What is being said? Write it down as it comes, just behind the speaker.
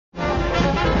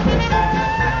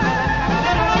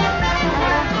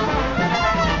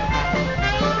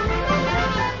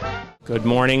Good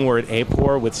morning. We're at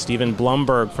AAPOR with Steven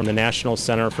Blumberg from the National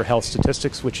Center for Health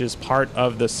Statistics, which is part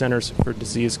of the Centers for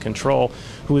Disease Control,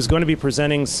 who is going to be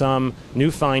presenting some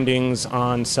new findings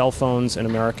on cell phones in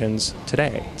Americans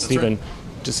today. Steven,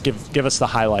 just give us the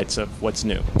highlights of what's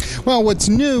new. Well, what's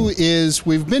new is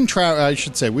we've been tracking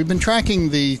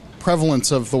the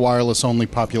prevalence of the wireless-only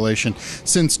population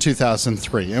since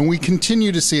 2003, and we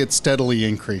continue to see it steadily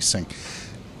increasing.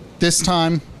 This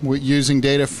time, we're using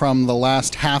data from the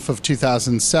last half of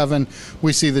 2007,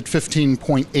 we see that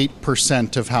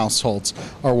 15.8% of households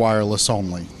are wireless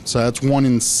only. So that's 1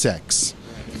 in 6.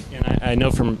 And I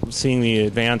know from seeing the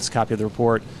advanced copy of the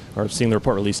report, or seeing the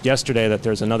report released yesterday, that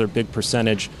there's another big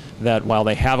percentage that while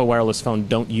they have a wireless phone,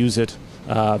 don't use it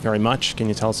very much. Can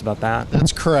you tell us about that?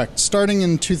 That's correct. Starting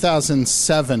in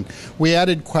 2007, we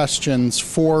added questions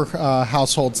for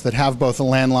households that have both a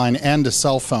landline and a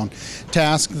cell phone to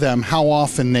ask them how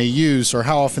often they use or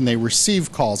how often they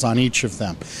receive calls on each of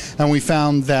them. And we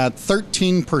found that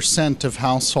 13% of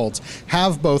households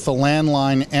have both a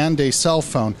landline and a cell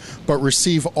phone, but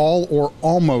receive all or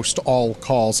almost all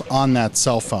calls on that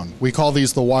cell phone. We call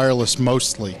these the wireless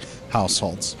mostly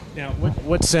households. Now,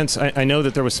 what sense, I know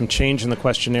that there was some change in the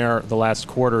questionnaire the last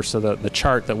quarter, so the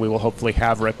chart that we will hopefully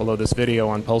have right below this video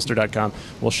on pollster.com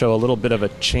will show a little bit of a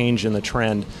change in the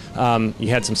trend. You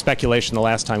had some speculation the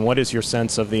last time. What is your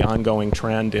sense of the ongoing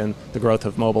trend in the growth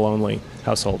of mobile-only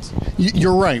households?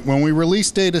 You're right. When we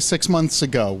released data 6 months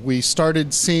ago, we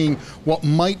started seeing what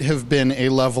might have been a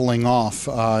leveling off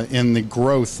in the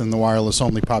growth in the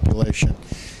wireless-only population.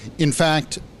 In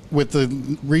fact, with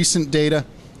the recent data,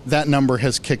 that number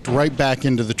has kicked right back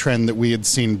into the trend that we had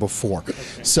seen before.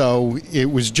 So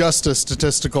it was just a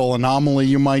statistical anomaly,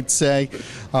 you might say.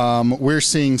 We're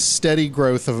seeing steady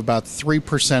growth of about 3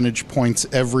 percentage points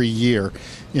every year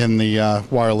in the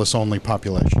wireless-only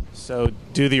population. So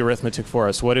do the arithmetic for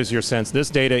us. What is your sense? This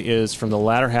data is from the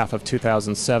latter half of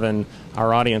 2007.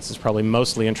 Our audience is probably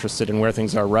mostly interested in where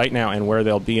things are right now and where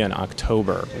they'll be in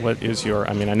October. What is your,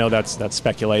 I know that's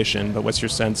speculation, but what's your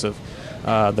sense of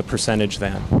the percentage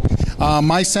then?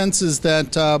 My sense is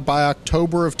that by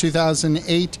October of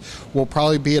 2008, we'll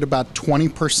probably be at about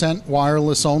 20%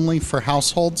 wireless only for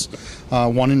households,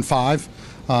 1 in 5.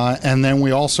 And then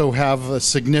we also have a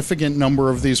significant number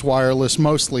of these wireless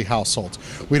mostly households.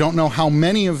 We don't know how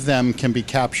many of them can be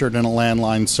captured in a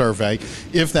landline survey.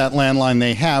 If that landline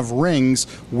they have rings,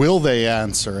 will they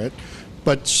answer it?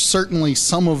 But certainly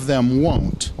some of them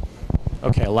won't.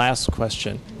 Okay, last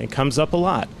question. It comes up a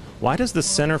lot. Why does the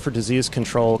Center for Disease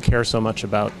Control care so much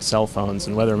about cell phones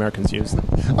and whether Americans use them?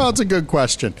 Well, it's a good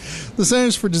question. The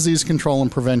Centers for Disease Control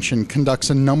and Prevention conducts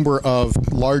a number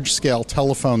of large-scale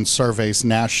telephone surveys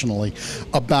nationally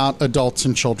about adults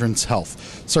and children's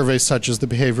health. Surveys such as the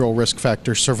Behavioral Risk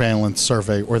Factor Surveillance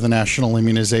Survey or the National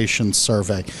Immunization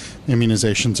Survey,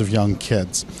 immunizations of young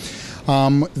kids.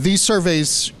 These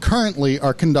surveys currently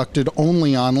are conducted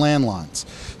only on landlines.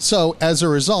 So as a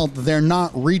result, they're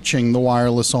not reaching the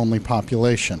wireless-only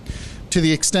population. To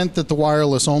the extent that the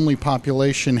wireless-only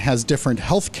population has different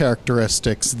health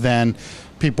characteristics than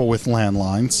people with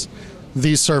landlines,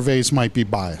 these surveys might be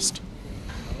biased.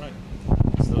 All right.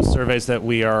 It's those surveys that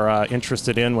we are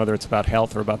interested in, whether it's about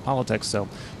health or about politics. So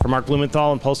for Mark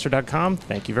Blumenthal and pollster.com,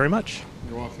 thank you very much.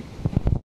 You're welcome.